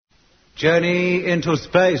Journey into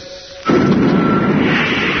space. The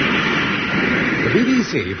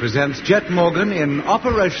BBC presents Jet Morgan in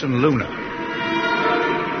Operation Luna.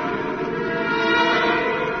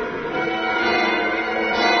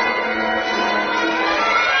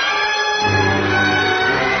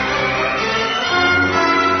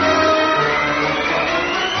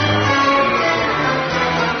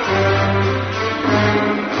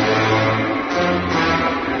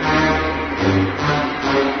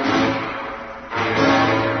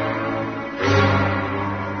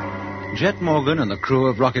 Jet Morgan and the crew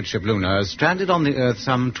of rocket ship Luna stranded on the Earth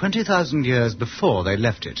some 20,000 years before they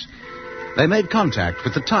left it. They made contact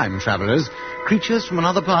with the time travelers, creatures from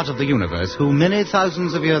another part of the universe who many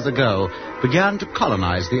thousands of years ago began to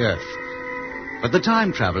colonize the Earth. But the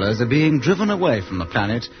time travelers are being driven away from the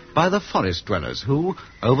planet by the forest dwellers who,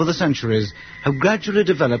 over the centuries, have gradually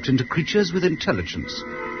developed into creatures with intelligence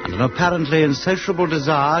and an apparently insatiable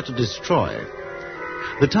desire to destroy.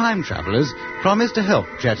 The time travelers promised to help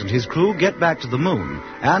Jet and his crew get back to the moon,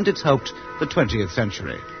 and it's hoped the 20th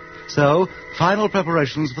century. So, final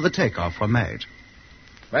preparations for the takeoff were made.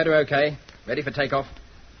 Radio okay. Ready for takeoff.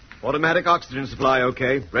 Automatic oxygen supply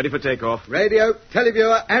okay. Ready for takeoff. Radio,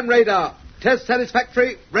 televiewer, and radar. Test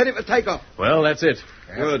satisfactory. Ready for takeoff. Well, that's it.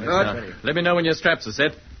 Good. Now, let me know when your straps are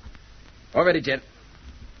set. All ready, Jet.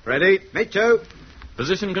 Ready. Me too.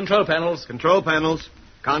 Position control panels. Control panels.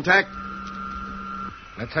 Contact.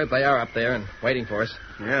 Let's hope they are up there and waiting for us.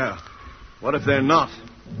 Yeah. What if they're not?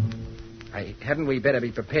 Hey, hadn't we better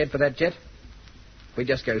be prepared for that, Jet? If we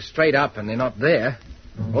just go straight up and they're not there,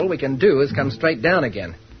 all we can do is come straight down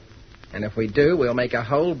again. And if we do, we'll make a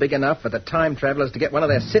hole big enough for the time travelers to get one of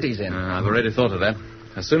their cities in. I've already thought of that.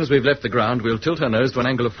 As soon as we've left the ground, we'll tilt our nose to an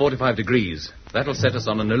angle of 45 degrees. That'll set us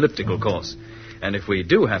on an elliptical course. And if we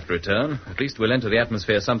do have to return, at least we'll enter the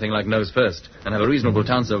atmosphere something like nose first and have a reasonable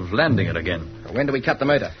chance of landing it again. When do we cut the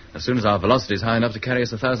motor? As soon as our velocity is high enough to carry us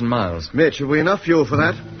 1,000 miles. Mitch, have we enough fuel for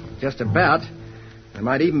that? Just about. There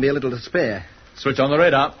might even be a little to spare. Switch on the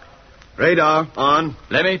radar. Radar on.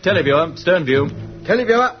 Lemmy, televiewer, stern view.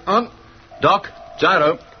 Televiewer, on. Doc,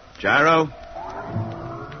 gyro. Gyro.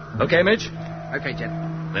 Okay, Mitch? Okay, Jet.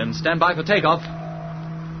 Then stand by for takeoff.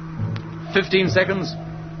 15 seconds.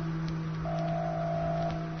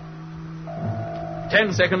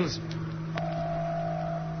 10 seconds.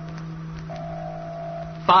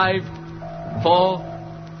 5, 4,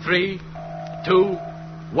 3, 2,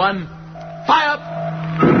 1. Fire!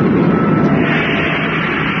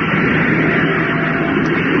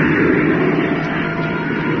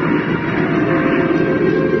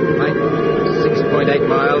 Height, 6.8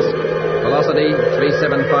 miles. Velocity,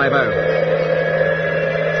 3750.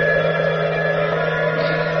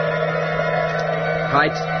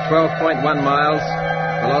 Height, 12.1 miles.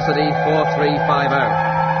 Velocity, 4350.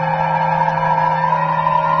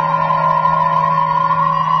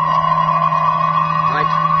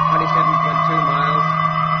 Height, 27.2 miles.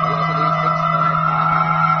 Velocity, 6550.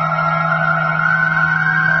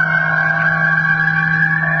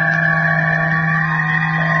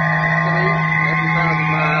 Velocity, 11,000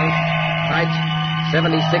 miles. Height,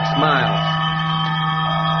 76 miles.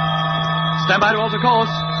 Stand by to alter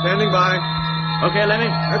course. Standing by. Okay, Lemmy.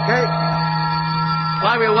 Okay.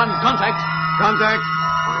 Flywheel 1, contact. Contact.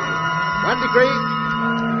 1 degree.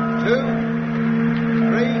 2,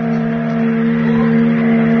 3,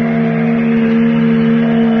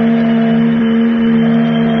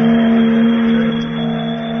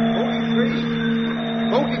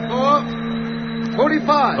 4. 44,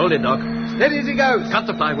 45. Hold it, Doc. Steady as he goes. Cut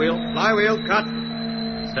the flywheel. Flywheel cut.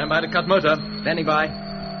 Stand by to cut motor. Standing by.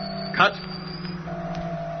 Cut.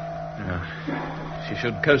 She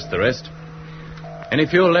should coast the rest. Any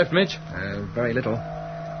fuel left, Mitch? Very little.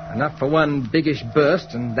 Enough for one biggish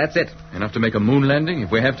burst, and that's it. Enough to make a moon landing if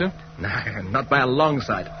we have to? No, not by a long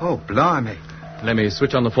sight. Oh, blimey. Let me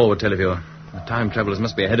switch on the forward televiewer. The time travelers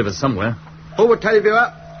must be ahead of us somewhere. Forward televiewer,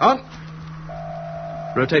 on.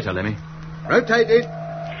 Rotator, Lemmy. Rotated.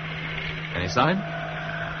 Any sign?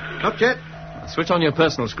 Not yet. Switch on your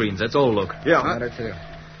personal screens. That's all look. Yeah. I don't too.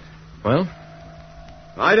 Well?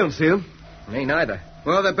 I don't see them. Me neither.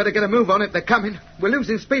 Well, they'd better get a move on it. They're coming. We're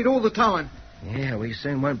losing speed all the time. Yeah, we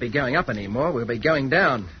soon won't be going up anymore. We'll be going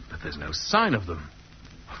down. But there's no sign of them.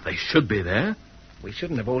 They should be there. We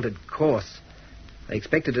shouldn't have altered course. They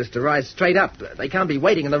expected us to rise straight up. They can't be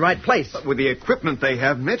waiting in the right place. But with the equipment they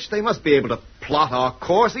have, Mitch, they must be able to plot our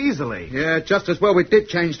course easily. Yeah, just as well we did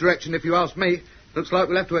change direction, if you ask me. Looks like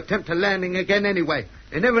we'll have to attempt a landing again anyway.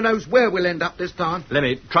 He never knows where we'll end up this time.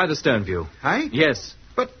 Lemmy, try the stern view. Hey? Yes.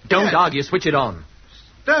 But... Don't argue. Switch it on.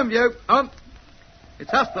 Stern view, on.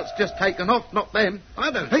 It's us that's just taken off, not them.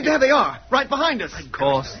 I don't... Hey, there they are, right behind us. Of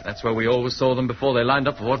course. That's where we always saw them before they lined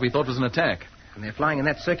up for what we thought was an attack. And they're flying in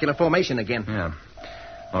that circular formation again. Yeah.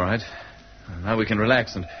 All right. Now we can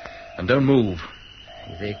relax and don't move.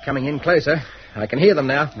 They're coming in closer. I can hear them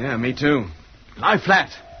now. Yeah, me too. Lie flat.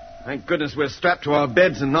 Thank goodness we're strapped to our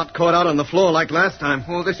beds and not caught out on the floor like last time.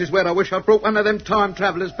 Oh, this is where I wish I'd brought one of them time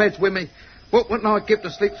travelers' beds with me. What wouldn't I give to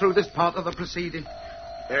sleep through this part of the proceeding?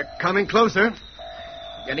 They're coming closer.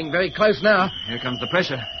 Getting very close now. Here comes the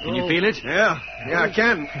pressure. Can you feel it? Yeah, I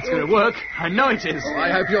can. It's going to work. I know it is.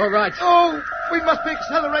 I hope you're right. Oh, we must be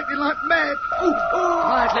accelerating like mad. Oh, All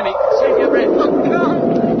right, Lemmy. Save your breath. oh,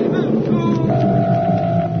 God.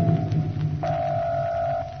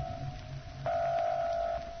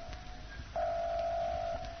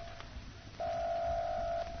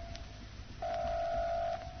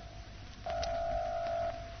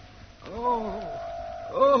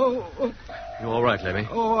 You all right, Lemmy?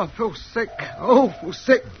 Oh, I feel sick. Oh,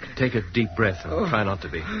 sick. Take a deep breath and try not to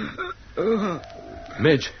be.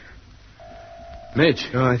 Midge. Midge.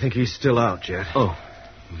 Oh, I think he's still out, Jet. Oh,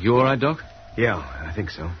 you all right, Doc? Yeah, I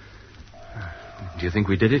think so. Do you think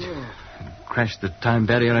we did it? Crashed the time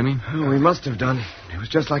barrier, I mean? Oh, we must have done. It was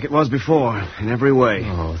just like it was before, in every way.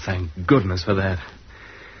 Oh, thank goodness for that.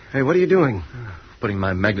 Hey, what are you doing? Putting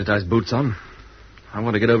my magnetized boots on. I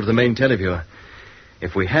want to get over to the main televiewer.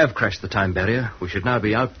 If we have crashed the time barrier, we should now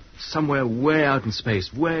be out somewhere way out in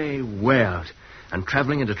space, way out, and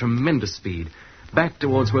traveling at a tremendous speed, back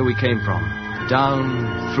towards where we came from,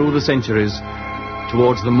 down through the centuries,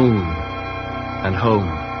 towards the moon and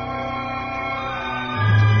home.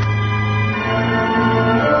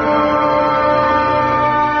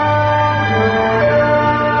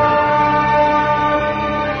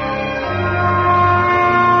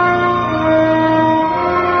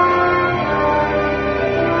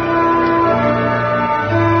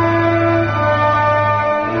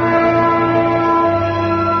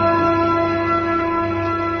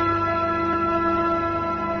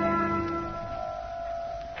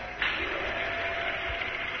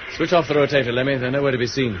 Switch off the rotator, Lemmy. They're nowhere to be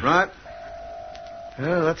seen. Right.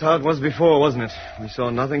 Well, that's how it was before, wasn't it? We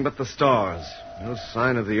saw nothing but the stars. No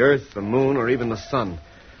sign of the Earth, the moon, or even the sun.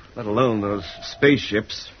 Let alone those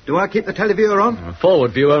spaceships. Do I keep the televiewer on?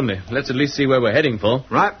 Forward view only. Let's at least see where we're heading for.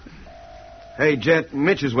 Right. Hey, Jet,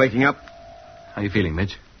 Mitch is waking up. How are you feeling,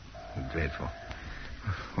 Midge? Dreadful.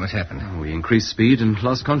 What's happened? We increased speed and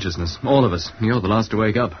lost consciousness. All of us. You're the last to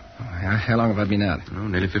wake up. How long have I been out? Oh,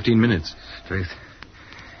 nearly 15 minutes. Truth.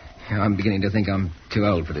 I'm beginning to think I'm too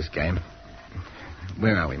old for this game.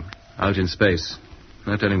 Where are we? Out in space.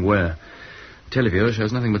 No telling where. Televiewer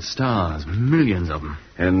shows nothing but stars. Millions of them.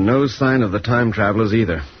 And no sign of the time travelers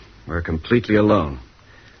either. We're completely alone.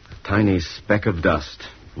 A tiny speck of dust,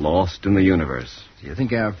 lost in the universe. Do you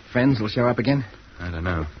think our friends will show up again? I don't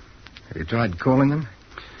know. Have you tried calling them?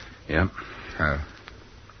 Yeah. Oh.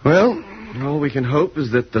 Well, all we can hope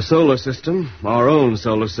is that the solar system, our own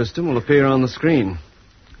solar system, will appear on the screen.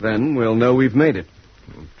 Then we'll know we've made it.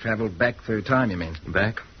 Traveled back through time, you mean?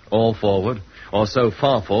 Back, all forward, or so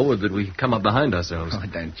far forward that we come up behind ourselves. Oh,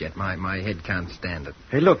 don't, Jet. My head can't stand it.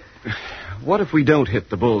 Hey, look, what if we don't hit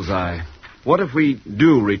the bullseye? What if we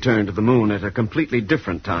do return to the moon at a completely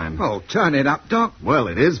different time? Oh, turn it up, Doc. Well,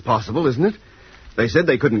 it is possible, isn't it? They said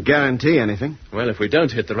they couldn't guarantee anything. Well, if we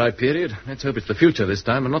don't hit the right period, let's hope it's the future this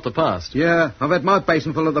time and not the past. Yeah, I've had my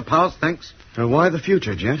basin full of the past, thanks. Why the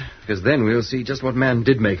future, Jet? Because then we'll see just what man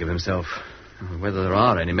did make of himself. Whether there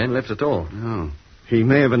are any men left at all. Oh. He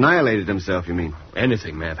may have annihilated himself, you mean?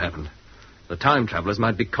 Anything may have happened. The time travelers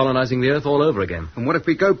might be colonizing the Earth all over again. And what if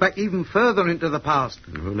we go back even further into the past?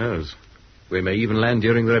 Who knows? We may even land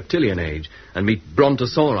during the reptilian age and meet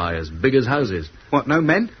brontosauri as big as houses. What, no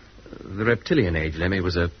men? The reptilian age, Lemmy,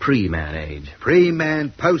 was a pre-man age.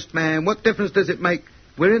 Pre-man, post-man, what difference does it make?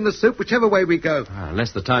 We're in the soup whichever way we go.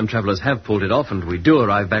 Unless the time travelers have pulled it off and we do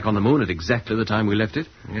arrive back on the moon at exactly the time we left it.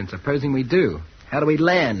 And supposing we do, how do we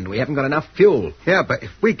land? We haven't got enough fuel. Yeah, but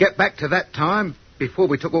if we get back to that time, before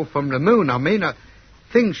we took off from the moon,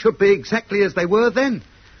 things should be exactly as they were then.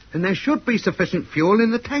 And there should be sufficient fuel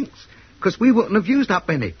in the tanks, because we wouldn't have used up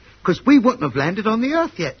any, because we wouldn't have landed on the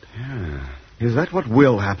Earth yet. Yeah. Is that what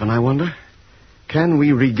will happen, I wonder? Can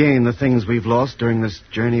we regain the things we've lost during this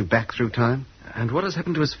journey back through time? And what has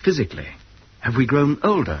happened to us physically? Have we grown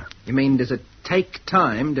older? You mean, does it take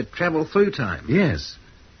time to travel through time? Yes.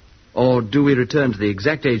 Or do we return to the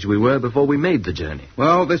exact age we were before we made the journey?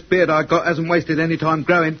 Well, this beard I got hasn't wasted any time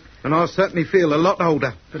growing, and I certainly feel a lot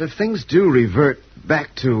older. But if things do revert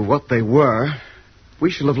back to what they were,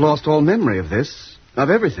 we shall have lost all memory of this, of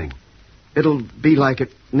everything. It'll be like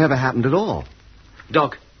it never happened at all.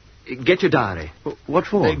 Doc, get your diary. What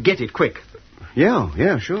for? Get it, quick.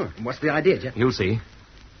 Yeah, sure. What's the idea, Jet? You'll see.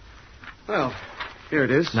 Well, here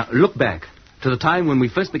it is. Now, look back to the time when we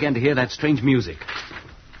first began to hear that strange music.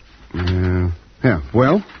 Yeah,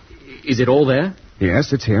 well? Is it all there?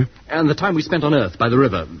 Yes, it's here. And the time we spent on Earth by the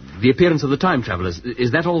river, the appearance of the time travelers,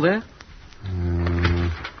 is that all there?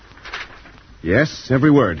 Yes,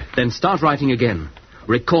 every word. Then start writing again.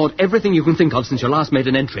 Record everything you can think of since you last made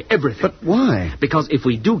an entry. Everything. But why? Because if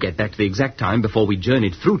we do get back to the exact time before we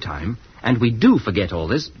journeyed through time, and we do forget all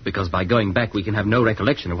this, because by going back we can have no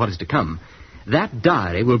recollection of what is to come, that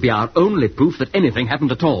diary will be our only proof that anything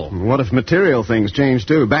happened at all. What if material things change,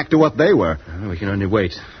 too? Back to what they were? We can only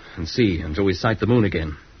wait and see until we sight the moon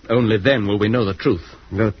again. Only then will we know the truth.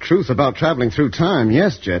 The truth about traveling through time,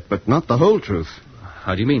 yes, Jet, but not the whole truth.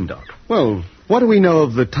 How do you mean, Doc? Well, what do we know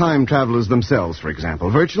of the time travelers themselves, for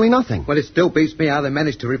example? Virtually nothing. Well, it still beats me how they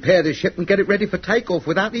managed to repair this ship and get it ready for takeoff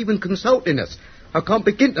without even consulting us. I can't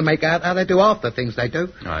begin to make out how they do half the things they do.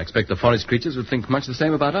 I expect the forest creatures would think much the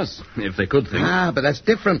same about us, if they could think. Ah, but that's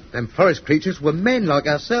different. Them forest creatures were men like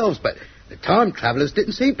ourselves, but the time travellers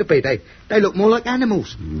didn't seem to be. They look more like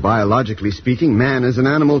animals. Biologically speaking, man is an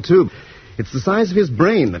animal, too. It's the size of his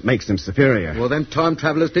brain that makes him superior. Well, them time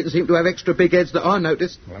travellers didn't seem to have extra big heads that I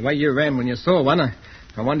noticed. Well, the way you ran when you saw one, I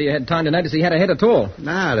wonder you had time to notice he had a head at all.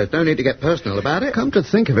 Nah, there's no need to get personal about it. Come to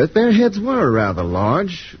think of it, their heads were rather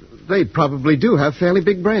large. They probably do have fairly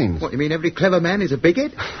big brains. What, you mean every clever man is a big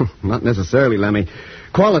head? Not necessarily, Lemmy.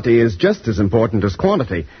 Quality is just as important as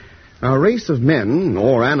quantity. A race of men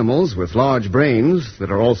or animals with large brains that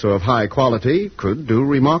are also of high quality could do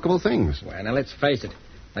remarkable things. Well, now, let's face it.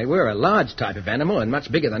 They were a large type of animal and much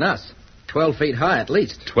bigger than us. 12 feet high at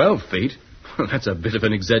least. 12 feet? That's a bit of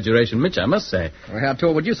an exaggeration, Mitch, I must say. Well, how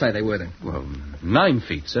tall would you say they were then? Well, 9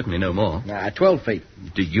 feet, certainly no more. 12 feet.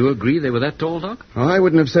 Do you agree they were that tall, Doc? I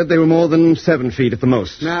wouldn't have said they were more than 7 feet at the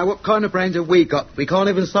most. Now, what kind of brains have we got? We can't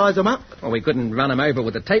even size them up. Well, we couldn't run them over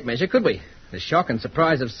with a tape measure, could we? The shock and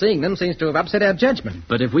surprise of seeing them seems to have upset our judgment.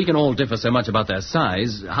 But if we can all differ so much about their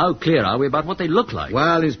size, how clear are we about what they look like?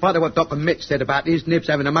 Well, in spite of what Dr. Mitch said about his nibs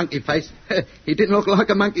having a monkey face, he didn't look like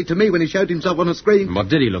a monkey to me when he showed himself on the screen. What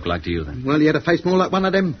did he look like to you, then? Well, he had a face more like one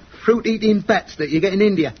of them fruit-eating bats that you get in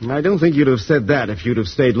India. I don't think you'd have said that if you'd have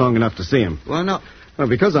stayed long enough to see him. Why not? Well,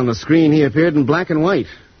 because on the screen he appeared in black and white.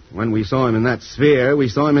 When we saw him in that sphere, we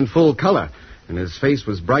saw him in full color. And his face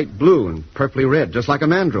was bright blue and purply red, just like a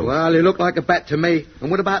mandrill. Well, he looked like a bat to me. And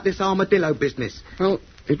what about this armadillo business? Well,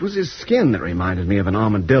 it was his skin that reminded me of an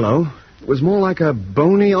armadillo. It was more like a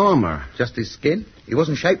bony armor. Just his skin? He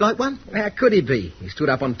wasn't shaped like one? How could he be? He stood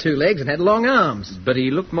up on 2 legs and had long arms. But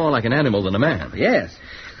he looked more like an animal than a man. Yes.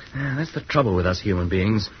 That's the trouble with us human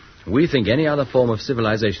beings. We think any other form of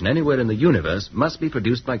civilization anywhere in the universe must be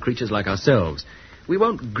produced by creatures like ourselves. We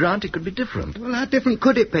won't grant it could be different. Well, how different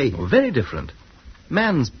could it be? Well, very different.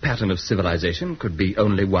 Man's pattern of civilization could be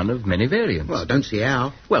only one of many variants. Well, I don't see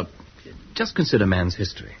how. Well, just consider man's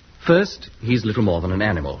history. First, he's little more than an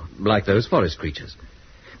animal, like those forest creatures.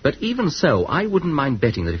 But even so, I wouldn't mind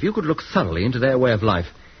betting that if you could look thoroughly into their way of life,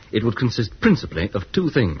 it would consist principally of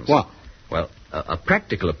 2 things. What? Well, a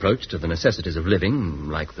practical approach to the necessities of living,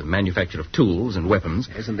 like the manufacture of tools and weapons.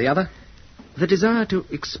 Isn't the other? The desire to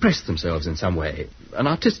express themselves in some way, an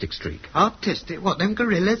artistic streak. Artistic? What, them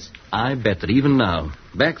gorillas? I bet that even now,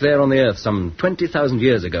 back there on the Earth some 20,000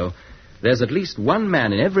 years ago, there's at least one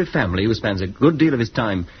man in every family who spends a good deal of his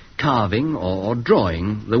time carving or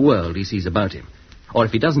drawing the world he sees about him. Or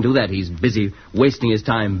if he doesn't do that, he's busy wasting his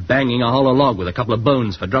time banging a hollow log with a couple of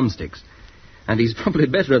bones for drumsticks. And he's probably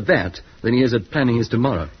better at that than he is at planning his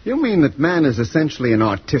tomorrow. You mean that man is essentially an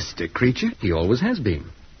artistic creature? He always has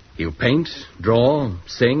been. He'll paint, draw,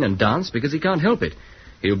 sing, and dance because he can't help it.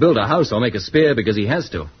 He'll build a house or make a spear because he has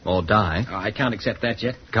to, or die. Oh, I can't accept that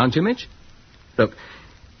yet. Can't you, Mitch? Look,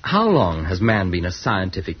 how long has man been a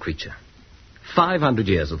scientific creature? 500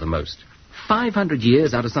 years at the most. 500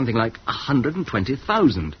 years out of something like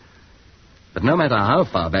 120,000. But no matter how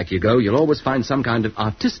far back you go, you'll always find some kind of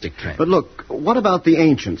artistic trend. But look, what about the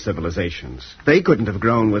ancient civilizations? They couldn't have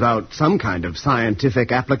grown without some kind of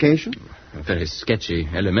scientific application. A very sketchy,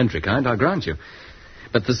 elementary kind, I grant you.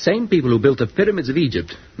 But the same people who built the pyramids of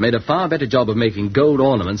Egypt made a far better job of making gold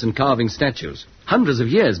ornaments and carving statues, hundreds of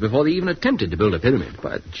years before they even attempted to build a pyramid.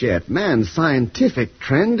 But, Jet, man's scientific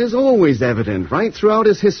trend is always evident right throughout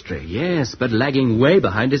his history. Yes, but lagging way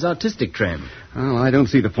behind his artistic trend. Well, I don't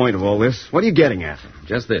see the point of all this. What are you getting at?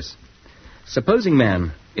 Just this. Supposing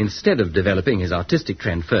man, instead of developing his artistic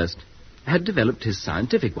trend first, had developed his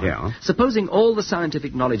scientific one. Yeah. Supposing all the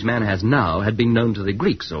scientific knowledge man has now had been known to the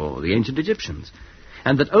Greeks or the ancient Egyptians.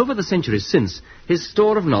 and that over the centuries since, his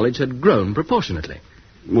store of knowledge had grown proportionately.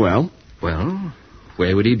 Well, Well,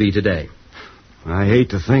 where would he be today? I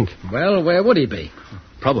hate to think. Well, where would he be?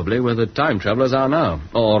 Probably where the time travelers are now,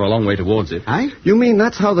 or a long way towards it. Eh? You mean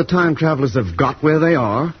that's how the time travelers have got where they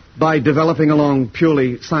are? By developing along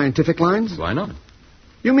purely scientific lines? Why not?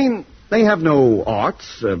 You mean they have no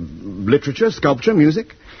arts, literature, sculpture,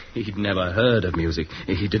 music? He'd never heard of music.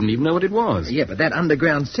 He didn't even know what it was. Yeah, but that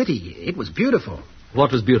underground city, it was beautiful.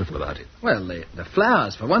 What was beautiful about it? Well, the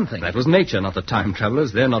flowers, for one thing. That was nature, not the time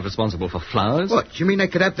travelers. They're not responsible for flowers. What, you mean they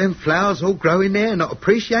could have them flowers all growing there and not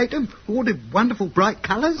appreciate them? All the wonderful bright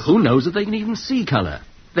colours? Who knows that they can even see colour?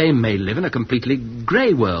 They may live in a completely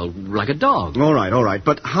grey world, like a dog. All right.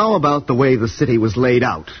 But how about the way the city was laid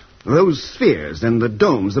out? Those spheres and the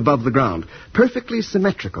domes above the ground. Perfectly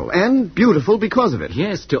symmetrical and beautiful because of it.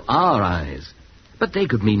 Yes, to our eyes. But they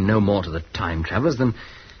could mean no more to the time travelers than,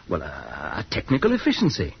 well, a technical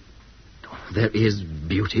efficiency. There is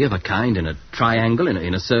beauty of a kind in a triangle,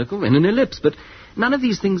 in a circle, in an ellipse, but none of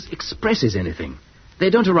these things expresses anything.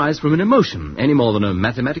 They don't arise from an emotion any more than a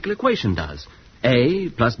mathematical equation does. A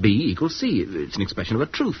plus B equals C. It's an expression of a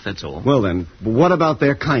truth, that's all. Well, then, what about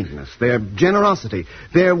their kindness, their generosity,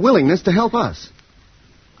 their willingness to help us?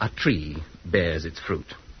 A tree bears its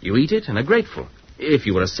fruit. You eat it and are grateful. If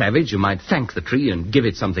you were a savage, you might thank the tree and give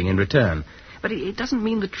it something in return. But it doesn't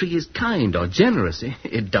mean the tree is kind or generous.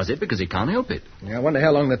 It does it because it can't help it. Yeah, I wonder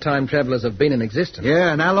how long the time travelers have been in existence.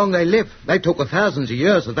 Yeah, and how long they live. They talk of thousands of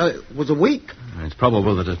years, although it was a week. It's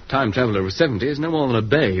probable that a time traveler of 70 is no more than a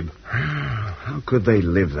babe. How could they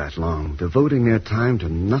live that long, devoting their time to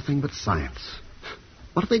nothing but science?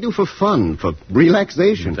 What do they do for fun, for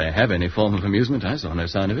relaxation? If they have any form of amusement, I saw no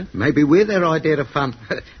sign of it. Maybe we're their idea of fun.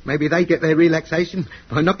 Maybe they get their relaxation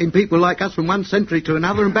by knocking people like us from one century to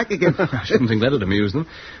another and back again. I shouldn't think that'd amuse them.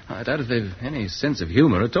 I doubt if they've any sense of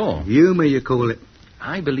humour at all. Humour, you call it.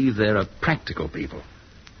 I believe they're a practical people.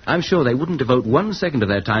 I'm sure they wouldn't devote 1 second of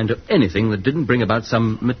their time to anything that didn't bring about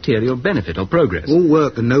some material benefit or progress. All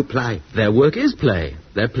work and no play. Their work is play.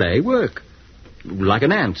 Their play, work. Like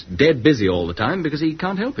an ant, dead busy all the time because he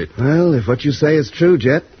can't help it. Well, if what you say is true,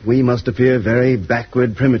 Jet, we must appear very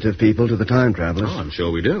backward, primitive people to the time travelers. Oh, I'm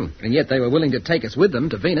sure we do. And yet they were willing to take us with them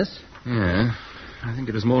to Venus. Yeah, I think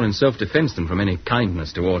it was more in self-defense than from any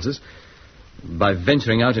kindness towards us. By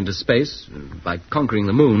venturing out into space, by conquering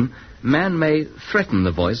the moon, man may threaten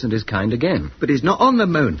the voice and his kind again. But he's not on the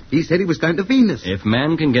moon. He said he was going to Venus. If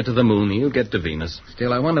man can get to the moon, he'll get to Venus.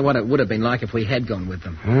 Still, I wonder what it would have been like if we had gone with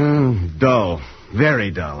them. Dull.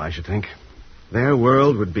 Very dull, I should think. Their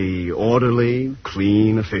world would be orderly,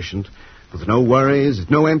 clean, efficient, with no worries,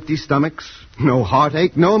 no empty stomachs, no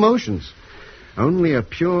heartache, no emotions. Only a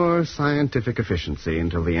pure scientific efficiency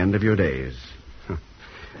until the end of your days.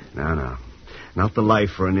 No. Not the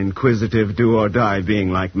life for an inquisitive do-or-die being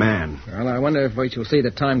like man. Well, I wonder if we shall see the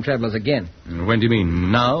time travelers again. When do you mean,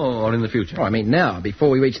 now or in the future? Oh, I mean now, before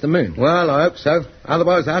we reach the moon. Well, I hope so.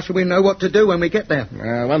 Otherwise, how shall we know what to do when we get there?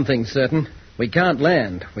 One thing's certain. We can't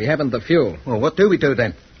land. We haven't the fuel. Well, what do we do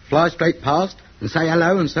then? Fly straight past and say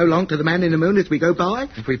hello and so long to the man in the moon as we go by?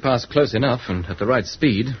 If we pass close enough and at the right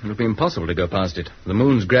speed, it'll be impossible to go past it. The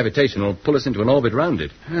moon's gravitation will pull us into an orbit round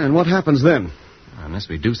it. And what happens then? Unless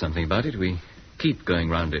we do something about it, we keep going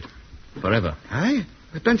round it. Forever. Eh?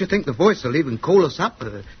 But don't you think the voice will even call us up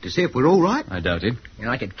to see if we're all right? I doubt it.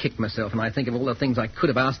 I could kick myself when I think of all the things I could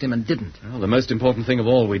have asked him and didn't. Well, the most important thing of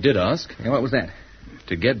all we did ask... What was that?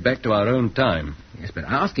 To get back to our own time. Yes, but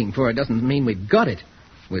asking for it doesn't mean we've got it.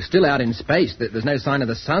 We're still out in space. There's no sign of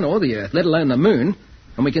the sun or the Earth, let alone the moon.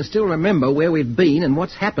 And we can still remember where we've been and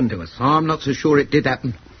what's happened to us. I'm not so sure it did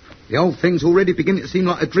happen. The old thing's already beginning to seem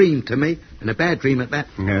like a dream to me, and a bad dream at that.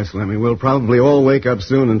 Yes, Lemmy, we'll probably all wake up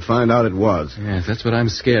soon and find out it was. Yes, that's what I'm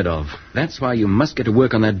scared of. That's why you must get to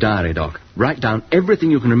work on that diary, Doc. Write down everything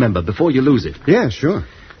you can remember before you lose it. Yeah, sure.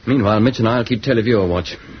 Meanwhile, Mitch and I'll keep televiewer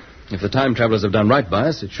watch. If the time travelers have done right by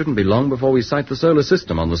us, it shouldn't be long before we sight the solar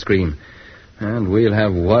system on the screen. And we'll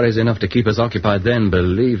have worries enough to keep us occupied then,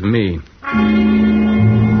 believe me.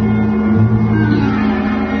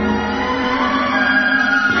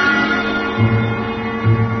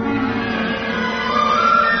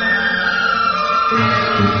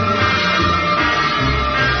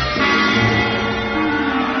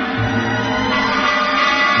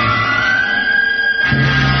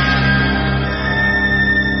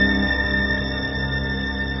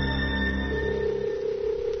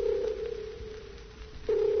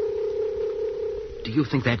 Do you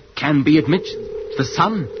think that can be it, Mitch? The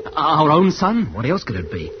sun? Our own sun? What else could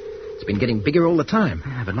it be? It's been getting bigger all the time.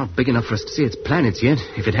 Yeah, but not big enough for us to see its planets yet,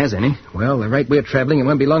 if it has any. Well, the rate we're traveling, it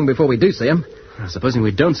won't be long before we do see them. Supposing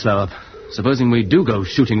we don't slow up. Supposing we do go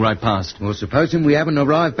shooting right past. Well, supposing we haven't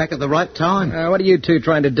arrived back at the right time. What are you two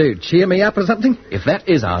trying to do? Cheer me up or something? If that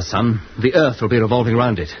is our sun, the Earth will be revolving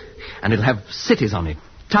round it. And it'll have cities on it.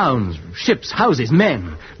 Towns, ships, houses,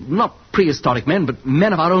 men. Not prehistoric men, but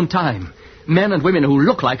men of our own time. Men and women who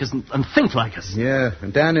look like us and think like us. Yeah,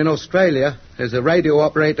 and down in Australia, there's a radio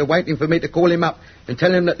operator waiting for me to call him up and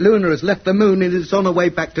tell him that Luna has left the moon and is on her way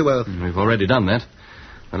back to Earth. We've already done that.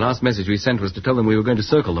 The last message we sent was to tell them we were going to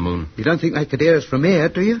circle the moon. You don't think they could hear us from here,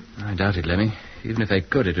 do you? I doubt it, Lemmy. Even if they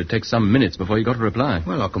could, it would take some minutes before you got a reply.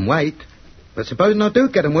 Well, I can wait. But supposing I do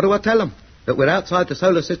get them, what do I tell them? That we're outside the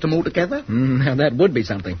solar system altogether? Now, that would be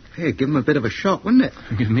something. Here, give them a bit of a shock, wouldn't it?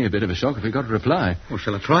 Give me a bit of a shock if we got a reply. Well,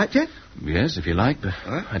 shall I try it, Jeff? Yes, if you like, but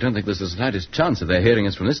I don't think there's the slightest chance of their hearing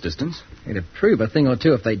us from this distance. It'd prove a thing or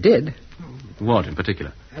two if they did. What, in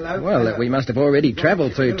particular? Hello? Well, that we must have already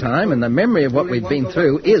travelled through time, and the memory of what we've been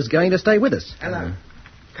through is going to stay with us. Hello.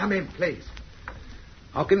 Come in, please.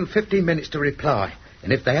 I'll give them 15 minutes to reply.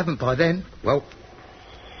 And if they haven't by then, well...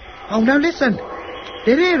 Oh, no, listen.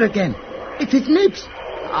 They're here again. It's his nibs.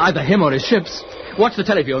 Either him or his ships. Watch the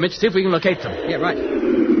teleview, Mitch. See if we can locate them. Yeah, right.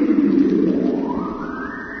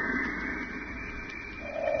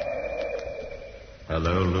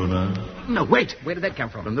 Hello, Luna. No, wait. Where did that come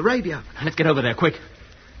from? From the radio. Let's get over there, quick.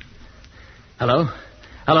 Hello?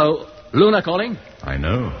 Hello? Luna calling? I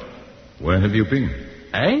know. Where have you been?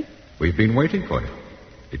 Eh? We've been waiting for you.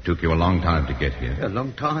 It took you a long time to get here. A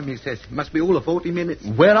long time, he says. Must be all of 40 minutes.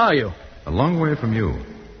 Where are you? A long way from you.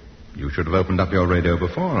 You should have opened up your radio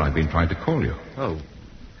before. I've been trying to call you. Oh.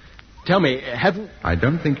 Tell me, have... I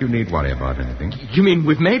don't think you need worry about anything. You mean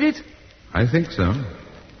we've made it? I think so.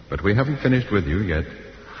 But we haven't finished with you yet.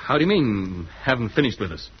 How do you mean, haven't finished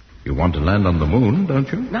with us? You want to land on the moon, don't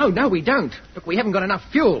you? No, we don't. Look, we haven't got enough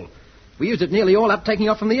fuel. We used it nearly all up taking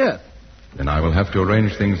off from the Earth. Then I will have to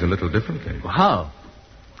arrange things a little differently. Well, how?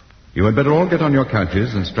 You had better all get on your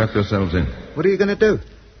couches and strap yourselves in. What are you going to do?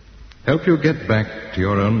 Help you get back to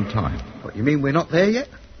your own time. What, you mean we're not there yet?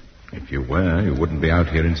 If you were, you wouldn't be out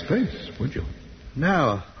here in space, would you?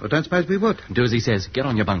 No, I don't suppose we would. Do as he says. Get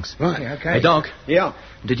on your bunks. Right, okay. Hey, Doc. Yeah,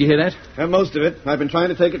 Did you hear that? most of it. I've been trying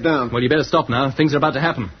to take it down. Well, you better stop now. Things are about to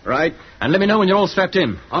happen. Right. And let me know when you're all strapped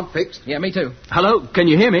in. I'm fixed. Yeah, me too. Hello? Can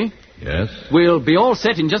you hear me? Yes? We'll be all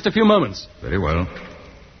set in just a few moments. Very well.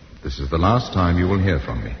 This is the last time you will hear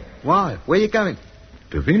from me. Why? Where are you going?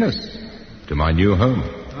 To Venus. To my new home.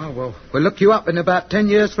 Oh, well, we'll look you up in about 10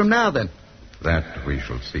 years from now, then. That we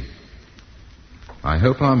shall see. I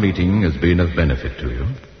hope our meeting has been of benefit to you.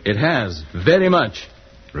 It has. Very much.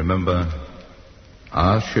 Remember,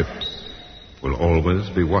 our ships will always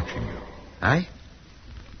be watching you. Eh?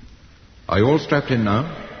 Are you all strapped in now?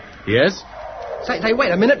 Yes? Say,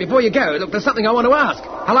 wait a minute before you go. Look, there's something I want to ask.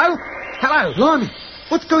 Hello? Hello? Blimey,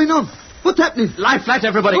 what's going on? What's happening? Lie flat,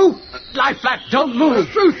 everybody. Oh. Lie flat. Don't move.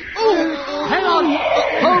 Truth. Hang on.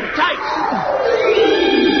 Hold tight.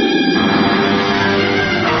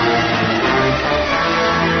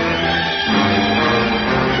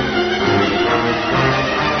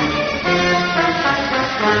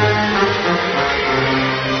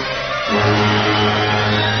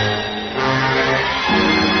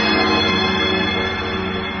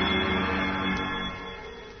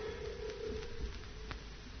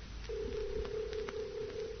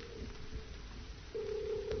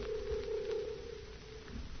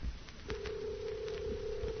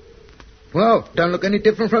 Well, don't look any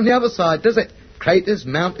different from the other side, does it? Craters,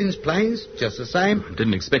 mountains, plains, just the same.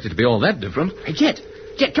 Didn't expect it to be all that different. Hey, Jet,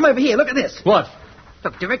 come over here. Look at this. What?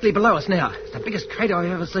 Look, directly below us now. It's the biggest crater I've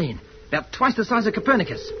ever seen. About twice the size of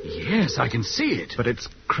Copernicus. Yes, I can see it. But it's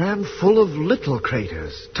crammed full of little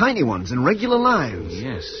craters. Tiny ones in regular lines.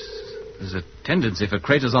 Yes. There's a tendency for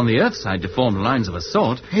craters on the Earth side to form lines of a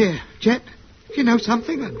sort. Here, Jet, you know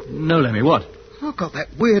something? No, Lemmy, what? I've got that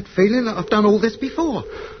weird feeling that I've done all this before.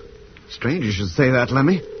 Strange you should say that,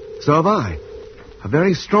 Lemmy. So have I. A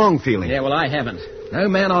very strong feeling. Yeah, well, I haven't. No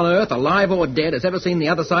man on Earth, alive or dead, has ever seen the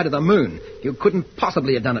other side of the moon. You couldn't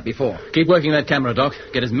possibly have done it before. Keep working that camera, Doc.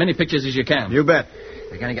 Get as many pictures as you can. You bet.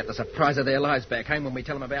 They're going to get the surprise of their lives back home when we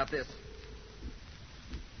tell them about this.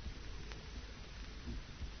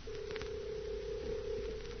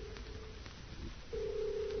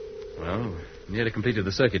 Well, nearly completed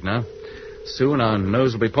the circuit now. Soon our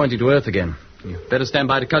nose will be pointing to Earth again. You better stand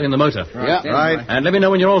by to cut in the motor. Yeah, right. And let me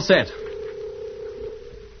know when you're all set.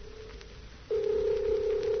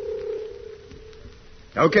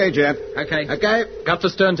 Okay, Jet. Okay. Okay, Cut for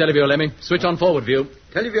stern teleview, Lemmy. Switch on forward view.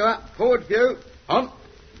 teleview up, forward view, on.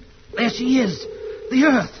 There she is. The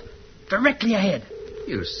Earth. Directly ahead.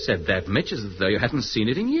 You said that, Mitch, as though you hadn't seen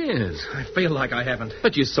it in years. I feel like I haven't.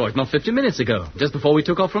 But you saw it not 50 minutes ago, just before we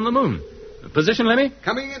took off from the moon. Position, Lemmy?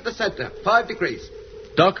 Coming into center, 5 degrees.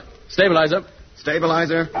 Doc, stabilizer.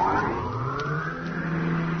 Stabilizer.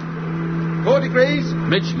 4 degrees.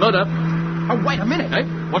 Mitch, motor. Oh, wait a minute. Hey,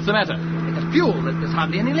 what's the matter? The fuel, there's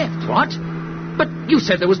hardly any left. What? But you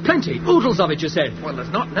said there was plenty. Oodles of it, you said. Well, there's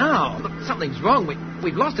not now. Look, something's wrong.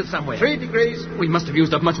 We've lost it somewhere. 3 degrees. We must have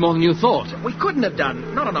used up much more than you thought. We couldn't have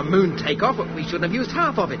done. Not on a moon takeoff. We shouldn't have used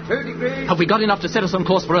half of it. 2 degrees. Have we got enough to set us on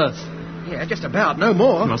course for Earth? Yeah, just about. No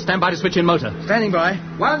more. Well, stand by to switch in motor. Standing by.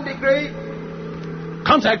 1 degree.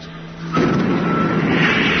 Contact.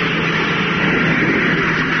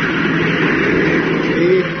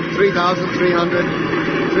 3,300,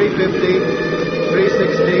 350,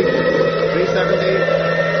 360, 370,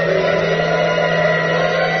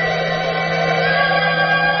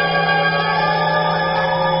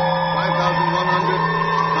 5,100,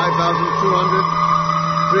 5,200,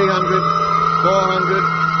 300, 400,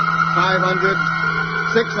 500,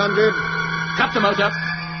 600. Cut the motor.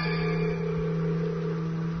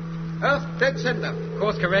 Earth dead center.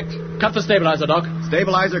 Course correct. Cut the stabilizer, Doc.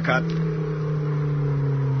 Stabilizer cut.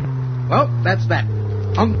 Well, that's that.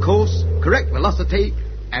 On course, correct velocity,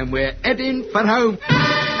 and we're heading for home.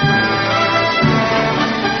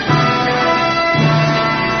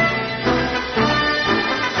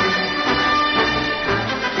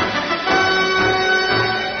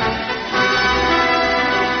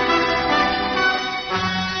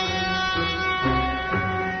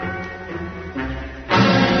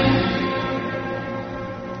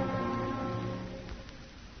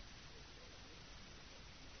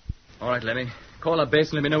 All right, Lemmy. Call up base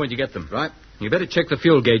and let me know when you get them. Right. You better check the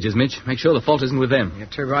fuel gauges, Mitch. Make sure the fault isn't with them. You're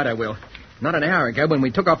too right, I will. Not an hour ago, when we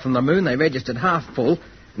took off from the moon, they registered half full.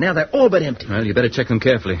 Now they're all but empty. Well, you better check them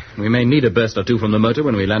carefully. We may need a burst or two from the motor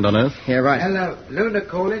when we land on Earth. Yeah, right. Hello, Luna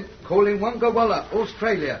calling. Calling Wonga Walla,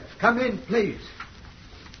 Australia. Come in, please.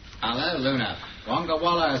 Hello, Luna. Wonga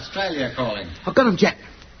Walla, Australia calling. I've got 'em, Jet.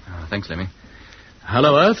 Oh, thanks, Lemmy.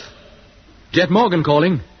 Hello, Earth. Jet Morgan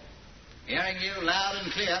calling. Hearing you loud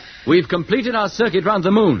and clear. We've completed our circuit round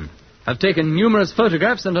the moon, have taken numerous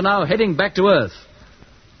photographs, and are now heading back to Earth.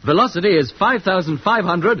 Velocity is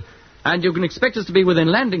 5,500, and you can expect us to be within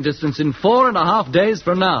landing distance in 4.5 days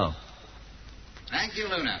from now. Thank you,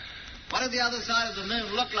 Luna. What does the other side of the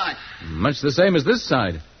moon look like? Much the same as this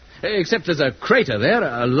side. Except there's a crater there,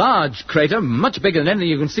 a large crater, much bigger than anything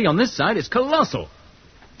you can see on this side. It's colossal.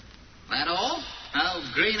 That all? No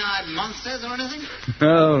green-eyed monsters or anything?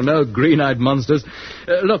 No green-eyed monsters.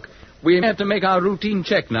 Look, we have to make our routine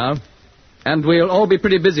check now. And we'll all be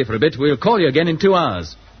pretty busy for a bit. We'll call you again in 2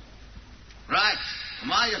 hours. Right. And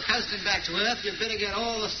while you're coasting back to Earth, you'd better get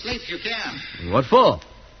all the sleep you can. What for?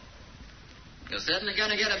 You're certainly going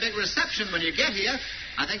to get a big reception when you get here.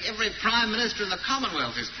 I think every Prime Minister in the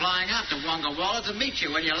Commonwealth is flying out to Wonga Walla to meet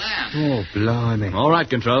you when you land. Oh, blimey. All right,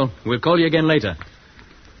 Control. We'll call you again later.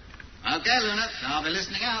 Okay, Luna. I'll be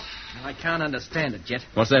listening out. I can't understand it, Jet.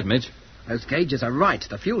 What's that, Mitch? Those gauges are right.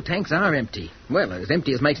 The fuel tanks are empty. Well, as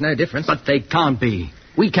empty as makes no difference. But they can't be.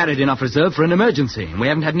 We carried enough reserve for an emergency, and we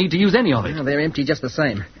haven't had need to use any of it. Well, they're empty just the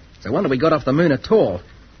same. It's a wonder we got off the moon at all.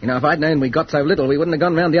 You know, if I'd known we got so little, we wouldn't have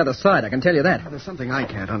gone round the other side, I can tell you that. There's something I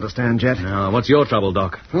can't understand, Jet. Now, what's your trouble,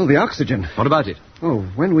 Doc? Oh, the oxygen. What about it? Oh,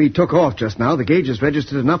 when we took off just now, the gauges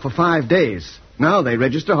registered enough for 5 days. Now they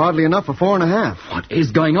register hardly enough for 4.5. What is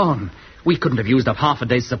going on? We couldn't have used up half a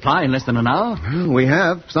day's supply in less than an hour. Well, we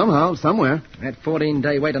have, somehow, somewhere. That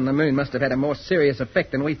 14-day wait on the moon must have had a more serious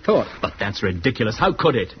effect than we thought. But that's ridiculous. How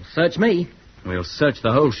could it? Search me. We'll search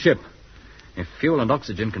the whole ship. If fuel and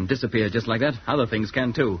oxygen can disappear just like that, other things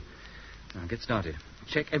can too. Now, get started.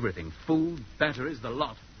 Check everything. Food, batteries, the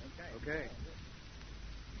lot. Okay.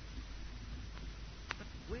 But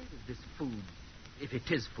where does this food, if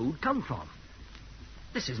it is food, come from?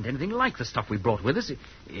 This isn't anything like the stuff we brought with us.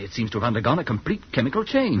 It seems to have undergone a complete chemical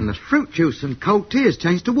change. And the fruit juice and cold tears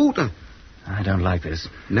changed to water. I don't like this.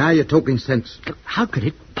 Now you're talking sense. But how could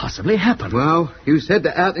it possibly happen? Well, you said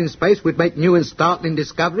that out in space we'd make new and startling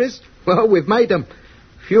discoveries. Well, we've made them.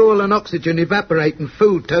 Fuel and oxygen evaporate and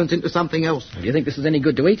food turns into something else. Do you think this is any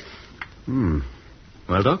good to eat?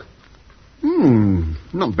 Well, Doc?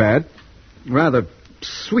 Not bad. Rather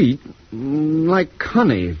sweet, like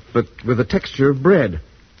honey, but with the texture of bread.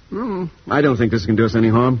 I don't think this can do us any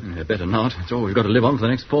harm. Better not. It's all we've got to live on for the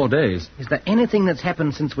next 4 days. Is there anything that's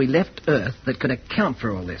happened since we left Earth that could account for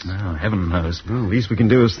all this? Oh, heaven knows. Well, the least we can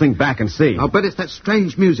do is think back and see. I'll bet it's that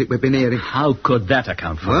strange music we've been hearing. How could that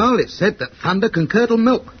account for it? Well, it's said that thunder can curdle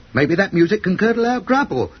milk. Maybe that music can curdle our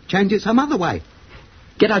grub or change it some other way.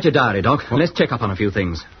 Get out your diary, Doc. Let's check up on a few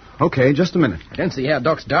things. Okay, just a minute. I don't see how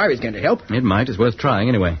Doc's diary's going to help. It might. It's worth trying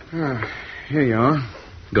anyway. Here you are.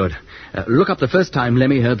 Good. Look up the first time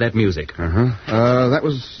Lemmy heard that music. That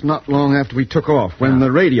was not long after we took off, when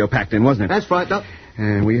the radio packed in, wasn't it? That's right, Doc.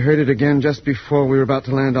 And we heard it again just before we were about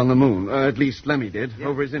to land on the moon. At least Lemmy did,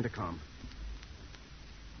 over his intercom.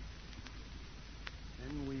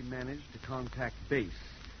 Then we managed to contact base.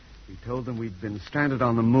 We told them we'd been stranded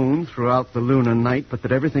on the moon throughout the lunar night, but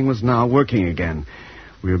that everything was now working again.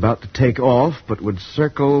 We were about to take off, but would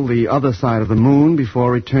circle the other side of the moon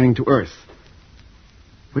before returning to Earth.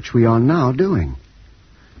 Which we are now doing.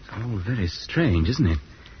 It's all very strange, isn't it?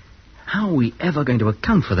 How are we ever going to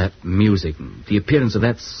account for that music, the appearance of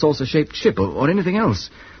that saucer-shaped ship, or anything else?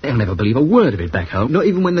 They'll never believe a word of it back home. Not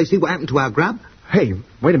even when they see what happened to our grab? Hey,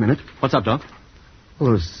 wait a minute. What's up, Doc?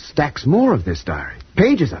 Well, there's stacks more of this diary.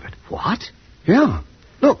 Pages of it. What? Yeah.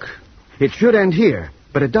 Look, it should end here,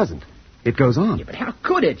 but it doesn't. It goes on. Yeah, but how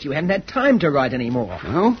could it? You hadn't had time to write any more.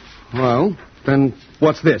 Oh? Well, then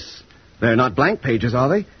what's this? They're not blank pages, are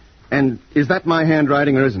they? And is that my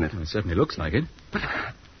handwriting or isn't it? It certainly looks like it. But,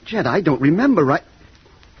 Jed, I don't remember right...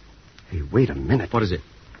 Hey, wait a minute. What is it?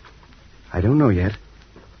 I don't know yet.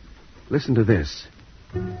 Listen to this.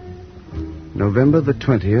 November the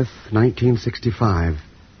 20th, 1965.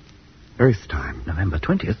 Earth time. November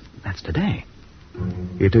 20th? That's today.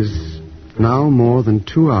 It is now more than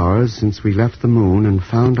 2 hours since we left the moon and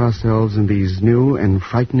found ourselves in these new and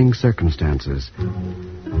frightening circumstances.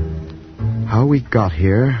 How we got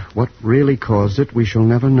here, what really caused it, we shall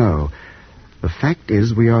never know. The fact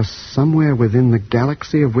is, we are somewhere within the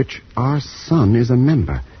galaxy of which our sun is a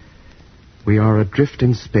member. We are adrift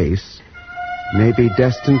in space, maybe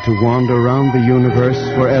destined to wander around the universe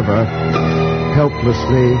forever,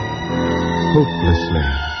 helplessly,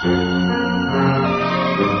 hopelessly.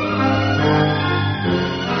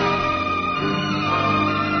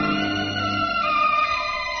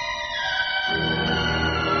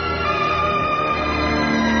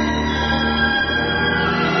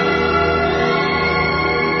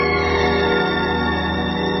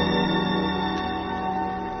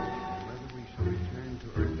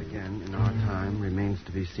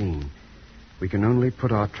 We can only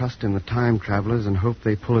put our trust in the time travelers and hope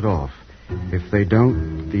they pull it off. If they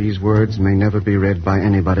don't, these words may never be read by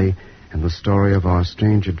anybody, and the story of our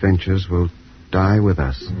strange adventures will die with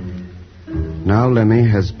us. Now Lemmy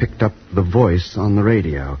has picked up the voice on the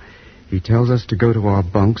radio. He tells us to go to our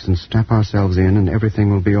bunks and strap ourselves in, and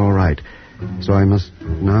everything will be all right. So I must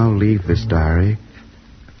now leave this diary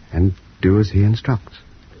and do as he instructs.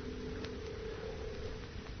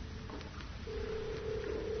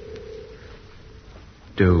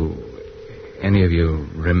 Do any of you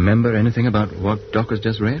remember anything about what Doc has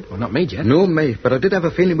just read? Well, not me, Jet. No, me. But I did have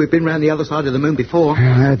a feeling we'd been round the other side of the moon before.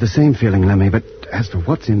 I had the same feeling, Lemmy, but as for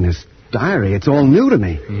what's in this diary, it's all new to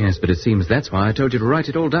me. Yes, but it seems that's why I told you to write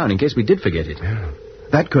it all down in case we did forget it. Yeah.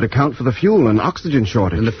 That could account for the fuel and oxygen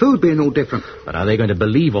shortage. And the food being all different. But are they going to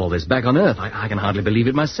believe all this back on Earth? I can hardly believe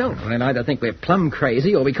it myself. Well, they'll either think we're plumb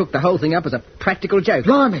crazy or we cooked the whole thing up as a practical joke.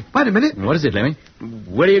 Blimey, wait a minute. What is it, Lemmy?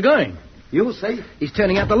 Where are you going? You'll see. He's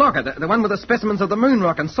turning out the locker, the one with the specimens of the moon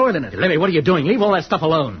rock and soil in it. Lemmy, what are you doing? Leave all that stuff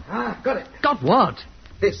alone. Got it. Got what?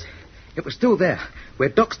 This. It was still there, where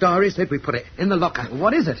Doc's diary said we put it, in the locker.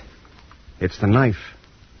 What is it? It's the knife.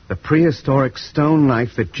 The prehistoric stone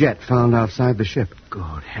knife that Jet found outside the ship.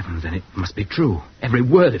 Good heavens, then it must be true. Every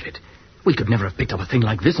word of it. We could never have picked up a thing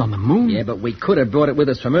like this on the moon. Yeah, but we could have brought it with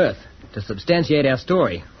us from Earth to substantiate our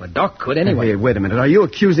story. Well, Doc could anyway. Hey, wait a minute. Are you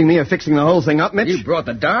accusing me of fixing the whole thing up, Mitch? You brought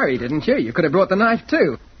the diary, didn't you? You could have brought the knife,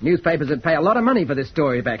 too. Newspapers would pay a lot of money for this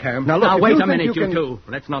story back home. Now, look, now if wait you a think minute, you you can... two.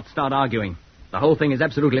 Let's not start arguing. The whole thing is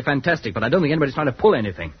absolutely fantastic, but I don't think anybody's trying to pull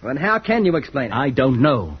anything. Well, and how can you explain it? I don't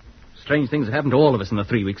know. Strange things have happened to all of us in the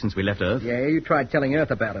 3 weeks since we left Earth. Yeah, you tried telling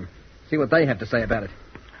Earth about them. See what they have to say about it.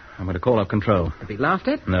 I'm going to call up control. To be laughed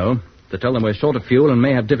at? No, to tell them we're short of fuel and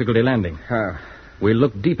may have difficulty landing. Oh. We'll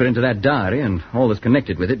look deeper into that diary and all that's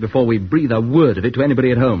connected with it before we breathe a word of it to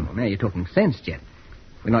anybody at home. Well, now you're talking sense, Jet.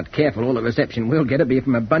 If we're not careful, all the reception we'll get will be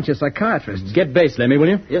from a bunch of psychiatrists. Get base, Lemmy, will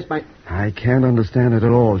you? Yes, mate. I can't understand it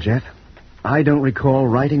at all, Jet. I don't recall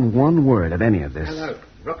writing one word of any of this. Hello.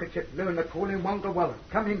 Rocket ship Luna calling Wonga Walla.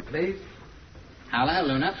 Come in, please. Hello,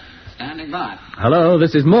 Luna. Standing by. Hello,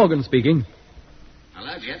 this is Morgan speaking.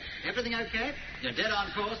 Hello, Jet. Everything okay? You're dead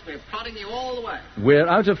on course. We're plodding you all the way. We're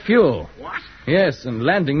out of fuel. What? Yes, and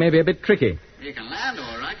landing may be a bit tricky. You can land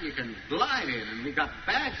all right. You can glide in, and we've got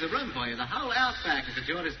bags of room for you. The whole outback is at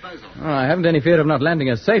your disposal. Oh, I haven't any fear of not landing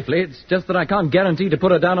us safely. It's just that I can't guarantee to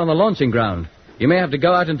put her down on the launching ground. You may have to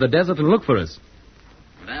go out into the desert and look for us.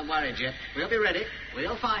 Don't worry, Jet. We'll be ready.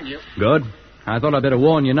 We'll find you. Good. I thought I'd better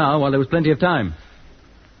warn you now while there was plenty of time.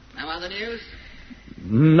 No other news?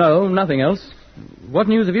 No, nothing else. What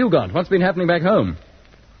news have you got? What's been happening back home?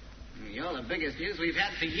 You're the biggest news we've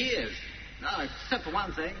had for years. No, except for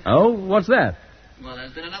one thing. Oh, what's that? Well,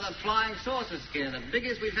 there's been another flying saucer scare, the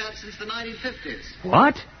biggest we've had since the 1950s.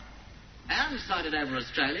 What? And sighted over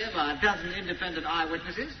Australia by a dozen independent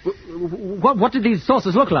eyewitnesses. What did these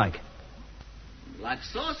saucers look like? Like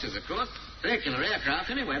saucers, of course. Circular aircraft,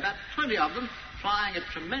 anyway. About 20 of them, flying at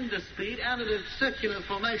tremendous speed and at a circular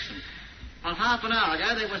formation. Well, half an hour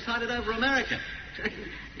ago, they were sighted over America.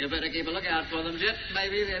 You better keep a lookout for them, Jet.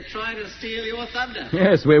 Maybe they're trying to steal your thunder.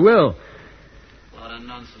 Yes, we will. What a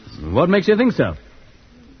nonsense. What makes you think so?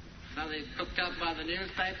 Something cooked up by the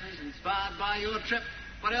newspapers, inspired by your trip.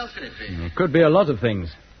 What else could it be? It could be a lot of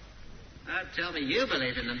things. Tell me you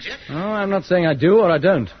believe in them, Jet. Oh, I'm not saying I do or I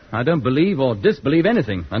don't. I don't believe or disbelieve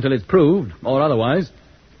anything until it's proved or otherwise.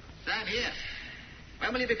 Same here.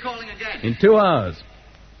 When will you be calling again? In 2 hours.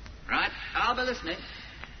 Right, I'll be listening.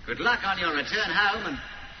 Good luck on your return home and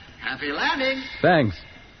happy landing. Thanks.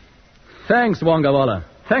 Thanks, Wonga Walla.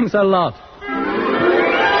 Thanks a lot.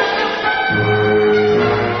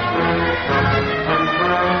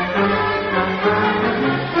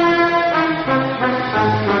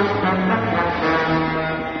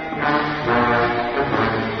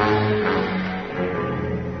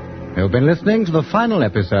 You've been listening to the final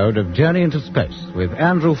episode of Journey into Space with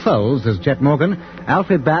Andrew Foles as Jet Morgan,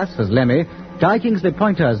 Alfred Bass as Lemmy, Guy Kingsley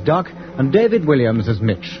Pointer as Doc, and David Williams as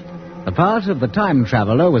Mitch. The part of the time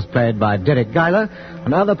traveller was played by Derek Geiler,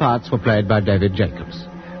 and other parts were played by David Jacobs.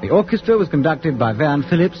 The orchestra was conducted by Van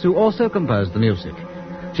Phillips, who also composed the music.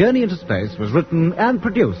 Journey into Space was written and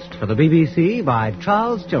produced for the BBC by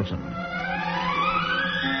Charles Chilton.